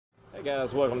Hey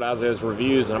guys, welcome to Isaiah's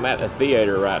Reviews, and I'm at the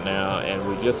theater right now, and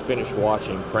we just finished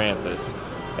watching Krampus.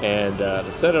 And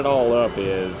to set it all up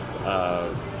is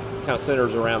kind of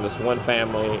centers around this one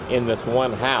family in this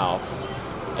one house,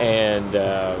 and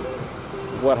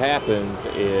what happens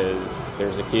is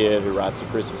there's a kid who writes a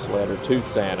Christmas letter to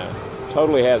Santa,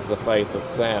 totally has the faith of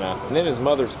Santa, and then his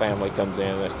mother's family comes in,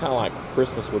 and it's kind of like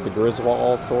Christmas with the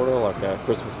Griswolds, sort of like a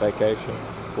Christmas Vacation,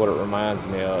 what it reminds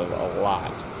me of a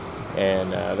lot.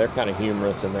 And they're kind of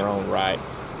humorous in their own right.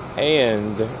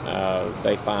 And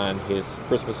they find his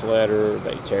Christmas letter,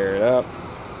 they tear it up.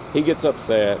 He gets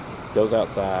upset, goes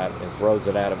outside, and throws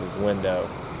it out of his window,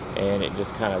 and it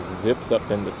just kind of zips up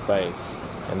into space.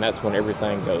 And that's when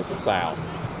everything goes south.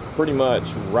 Pretty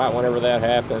much right whenever that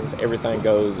happens, everything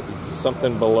goes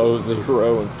something below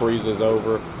zero and freezes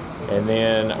over. And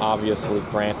then obviously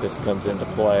Krampus comes into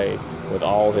play with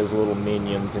all his little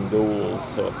minions and ghouls.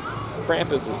 So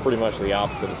Krampus is pretty much the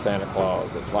opposite of Santa Claus.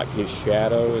 It's like his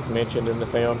shadow is mentioned in the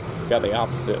film. You've got the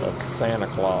opposite of Santa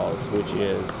Claus, which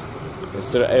is,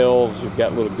 instead of elves, you've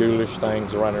got little ghoulish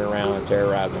things running around and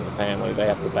terrorizing the family. They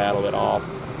have to battle it off.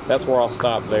 That's where I'll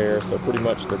stop there. So pretty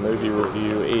much the movie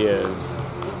review is,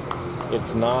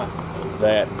 it's not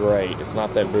that great. It's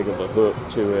not that big of a hook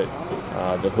to it.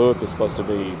 The hook is supposed to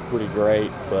be pretty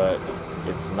great, but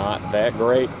it's not that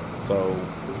great. So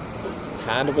it's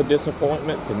kind of a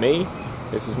disappointment to me.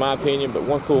 This is my opinion, but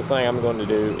one cool thing I'm going to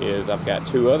do is I've got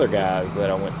two other guys that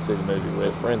I went to see the movie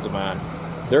with, friends of mine.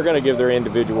 They're going to give their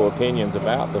individual opinions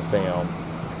about the film,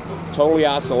 totally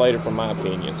isolated from my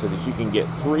opinion, so that you can get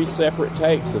three separate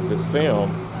takes of this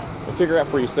film and figure out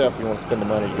for yourself if you want to spend the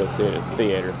money to go see it at the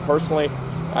theater. Personally,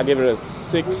 I give it a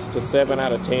 6 to 7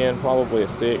 out of 10, probably a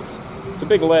 6. It's a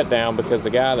big letdown because the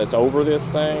guy that's over this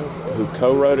thing, who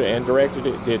co-wrote it and directed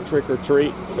it, did Trick or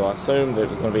Treat, so I assumed that it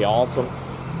was going to be awesome.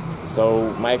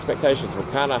 So my expectations were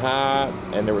kind of high,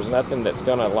 and there was nothing that's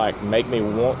going to like make me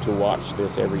want to watch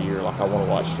this every year like I want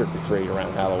to watch Trick or Treat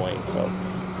around Halloween. So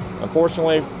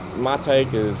unfortunately, my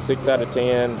take is 6 out of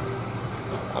 10.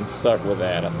 I'm stuck with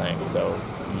that, I think. So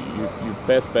your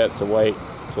best bet's to wait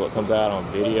until it comes out on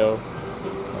video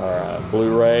or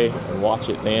Blu-ray and watch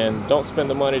it then. Don't spend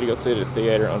the money to go see it at the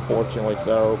theater, unfortunately.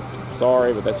 So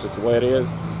sorry, but that's just the way it is.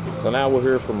 So now we'll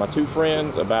hear from my two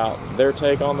friends about their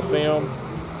take on the film.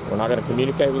 We're not going to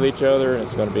communicate with each other, and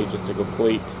it's going to be just a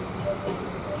complete,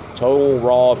 total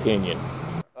raw opinion.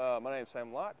 My name's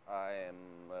Sam Lott. I am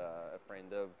a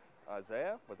friend of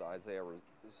Isaiah with Isaiah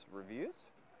Reviews.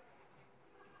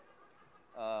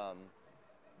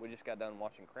 We just got done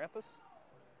watching Krampus.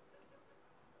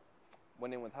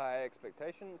 Went in with high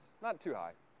expectations, not too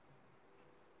high,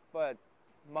 but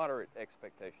moderate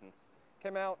expectations.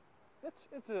 Came out,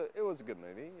 it was a good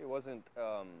movie. It wasn't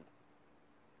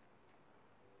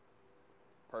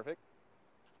perfect.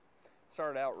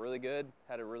 Started out really good,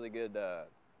 had a really good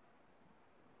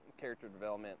character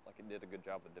development, like it did a good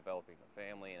job of developing the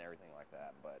family and everything like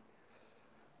that, but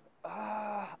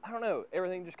I don't know,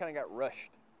 everything just kind of got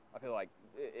rushed. I feel like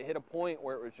it hit a point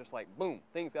where it was just like, boom,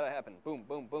 things gotta happen, boom,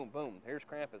 boom, boom, boom, here's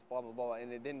Krampus, blah, blah, blah,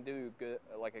 and it didn't do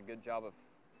a good job of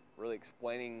really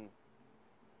explaining.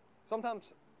 Sometimes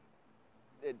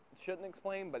it shouldn't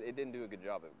explain, but it didn't do a good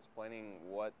job of explaining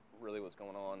what really was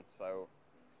going on, so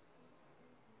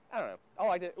I don't know. I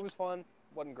liked it. It was fun.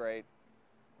 Wasn't great,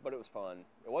 but it was fun.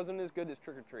 It wasn't as good as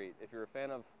Trick or Treat. If you're a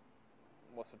fan of,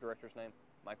 what's the director's name?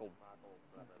 Michael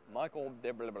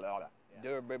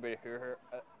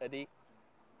Eddie.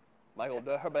 Michael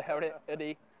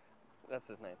Eddie. That's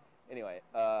his name. Anyway,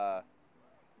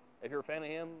 if you're a fan of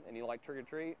him and you like Trick or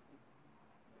Treat,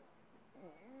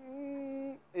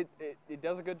 it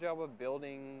does a good job of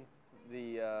building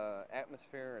the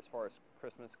atmosphere as far as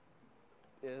Christmas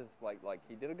is. Like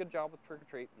he did a good job with Trick or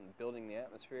Treat and building the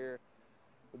atmosphere.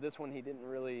 With this one, he didn't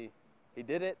really. He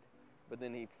did it, but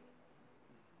then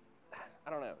I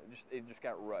don't know. It just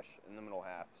got rushed in the middle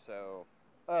half. So,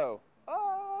 I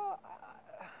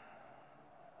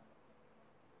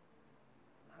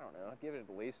don't know. I'd give it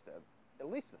at least a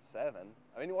 7.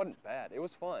 I mean, it wasn't bad. It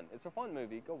was fun. It's a fun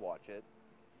movie. Go watch it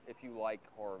if you like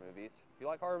horror movies. If you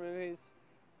like horror movies,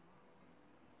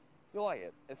 you'll like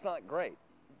it. It's not great,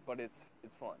 but it's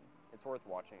fun. It's worth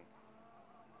watching.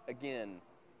 Again,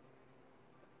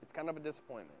 it's kind of a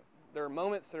disappointment. There are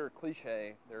moments that are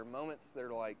cliche. There are moments that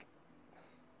are like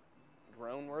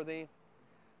groan-worthy.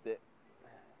 That,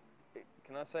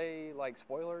 can I say like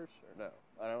spoilers or no?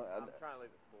 I'm trying to leave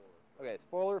it spoilers. Okay,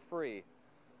 spoiler-free.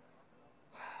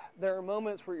 There are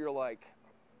moments where you're like,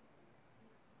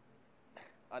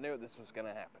 I knew this was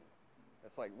gonna happen.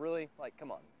 It's like, really? Like,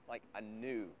 come on. Like, I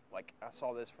knew. Like, I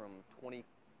saw this from 20,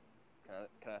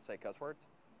 can I say cuss words?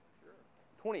 Sure.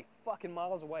 20 fucking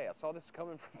miles away. I saw this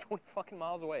coming from 20 fucking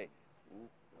miles away.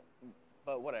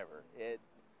 But whatever.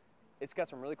 It's got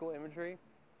some really cool imagery,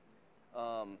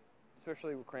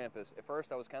 especially with Krampus. At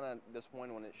first, I was kind of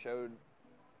disappointed when it showed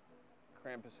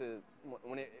Krampus.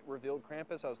 When it revealed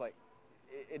Krampus, I was like,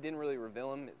 it didn't really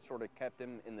reveal him. It sort of kept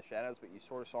him in the shadows, but you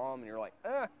sort of saw him, and you're like,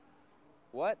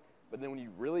 what? But then when you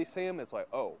really see him, it's like,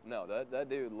 oh, no, that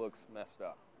dude looks messed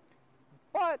up.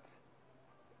 But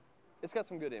it's got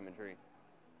some good imagery.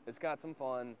 It's got some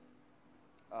fun.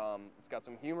 It's got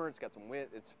some humor. It's got some wit.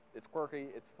 It's quirky.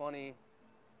 It's funny.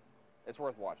 It's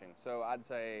worth watching. So I'd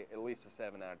say at least a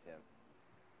 7 out of 10.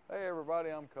 Hey everybody,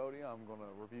 I'm Cody. I'm going to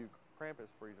review Krampus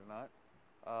for you tonight.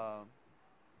 As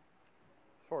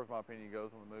far as my opinion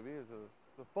goes on the movie, it's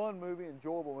a fun movie,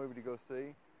 enjoyable movie to go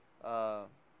see.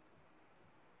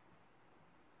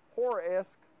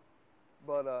 Horror-esque,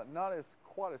 but not as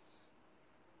quite as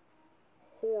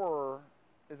horror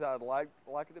as I'd like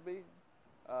it to be.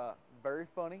 Very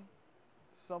funny.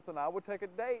 Something I would take a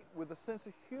date with a sense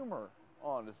of humor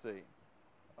on to see.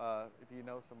 If you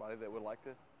know somebody that would like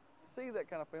to see that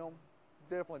kind of film,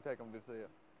 definitely take them to see it.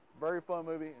 Very fun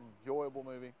movie, enjoyable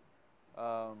movie.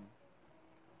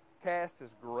 Cast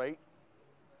is great.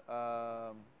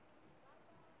 For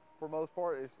most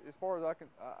part, as far as I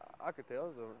could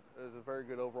tell, it's a very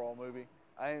good overall movie.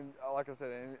 Like I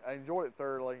said, I enjoyed it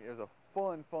thoroughly. It was a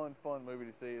fun movie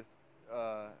to see.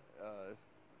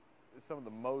 It's some of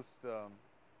the most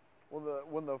one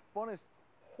of the funnest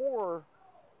horror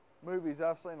movies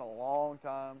I've seen in a long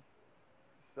time.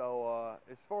 So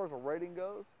as far as a rating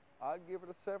goes, I'd give it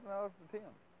a 7 out of 10.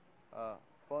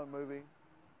 Fun movie,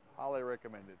 highly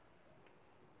recommended.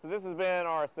 So this has been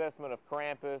our assessment of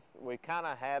Krampus. We kind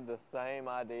of had the same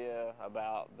idea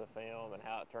about the film and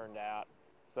how it turned out.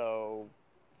 So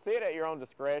see it at your own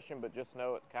discretion, but just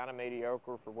know it's kind of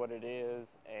mediocre for what it is.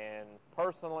 And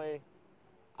personally,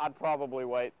 I'd probably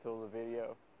wait till it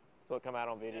come out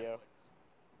on video.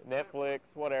 Netflix,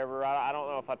 whatever. I don't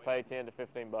know if I'd pay 10 to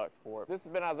 15 bucks for it. This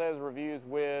has been Isaiah's Reviews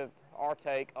with our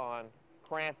take on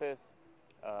Krampus,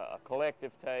 a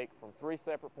collective take from 3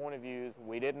 separate point of views.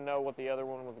 We didn't know what the other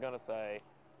one was going to say.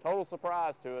 Total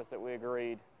surprise to us that we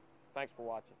agreed. Thanks for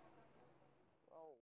watching.